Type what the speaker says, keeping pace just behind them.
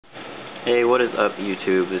Hey, what is up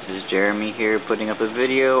YouTube? This is Jeremy here putting up a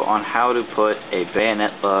video on how to put a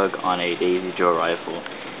bayonet lug on a Daisy Joe rifle.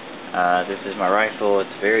 This is my rifle.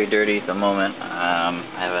 It's very dirty at the moment. I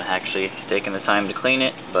haven't actually taken the time to clean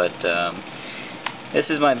it, but this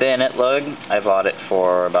is my bayonet lug. I bought it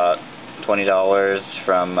for about $20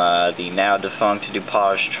 from the now defunct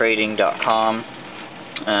DuPageTrading.com.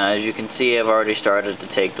 As you can see, I've already started to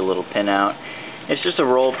take the little pin out. It's just a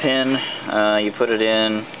roll pin. You put it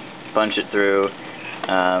in, punch it through.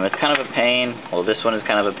 It's kind of a pain. Well, this one is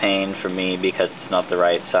kind of a pain for me because it's not the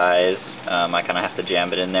right size. I kind of have to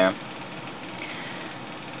jam it in there.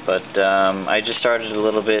 But I just started a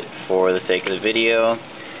little bit for the sake of the video.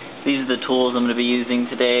 These are the tools I'm going to be using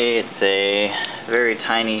today. It's a very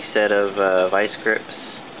tiny set of vice grips.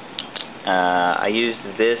 I used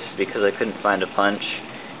this because I couldn't find a punch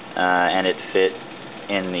and it fit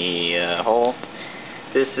in the hole.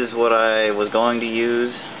 This is what I was going to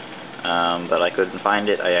use, but I couldn't find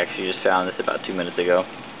it. I actually just found this about 2 minutes ago.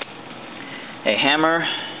 A hammer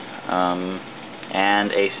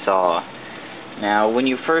and a saw. Now, when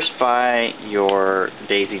you first buy your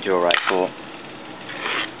Daisy Joe rifle,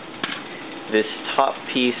 this top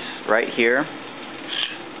piece right here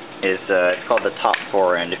is it's called the top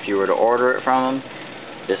forend. If you were to order it from them,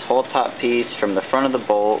 this whole top piece from the front of the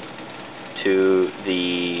bolt to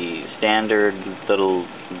the standard little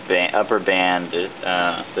upper band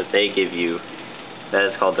that they give you, that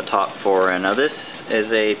is called the top forend. Now this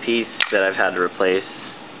is a piece that I've had to replace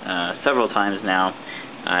several times now.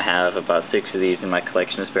 I have about 6 of these in my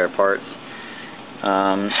collection of spare parts.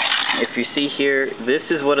 If you see here, this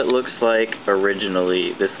is what it looks like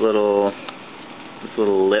originally. This little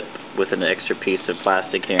lip with an extra piece of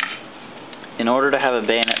plastic here. In order to have a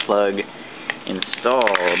bayonet plug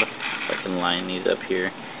installed, if I can line these up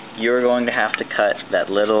here, you're going to have to cut that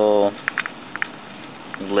little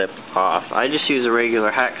lip off. I just use a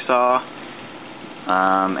regular hacksaw.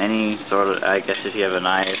 Any sort of, I guess if you have a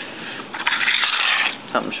knife,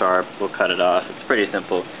 something sharp, we'll cut it off. It's pretty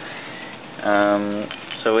simple.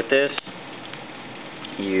 So with this,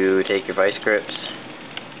 you take your vice grips,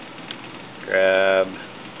 grab,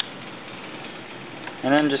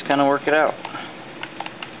 and then just kind of work it out.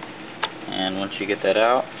 And once you get that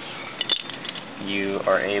out, you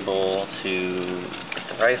are able to get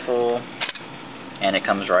the rifle, and it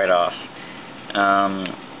comes right off.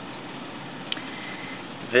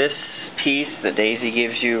 This piece that Daisy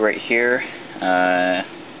gives you right here,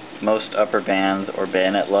 most upper bands or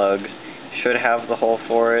bayonet lugs should have the hole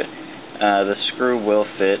for it. The screw will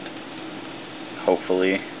fit,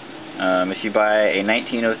 hopefully. If you buy a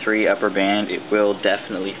 1903 upper band, it will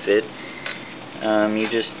definitely fit. You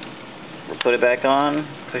just put it back on,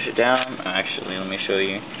 push it down. Actually, let me show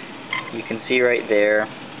you. You can see right there,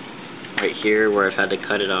 right here, where I've had to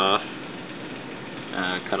cut it off,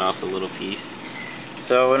 cut off a little piece.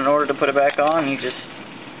 So in order to put it back on, you just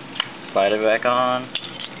slide it back on,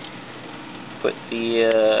 put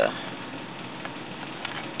the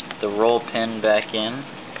roll pin back in,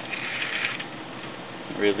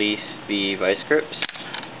 release the vice grips,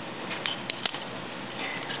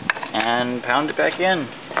 and pound it back in.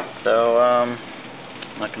 So I'm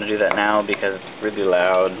not going to do that now because it's really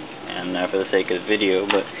loud and for the sake of the video,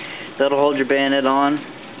 but that'll hold your bayonet on.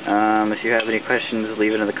 If you have any questions,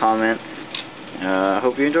 leave it in the comments. I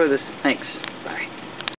hope you enjoy this. Thanks. Bye.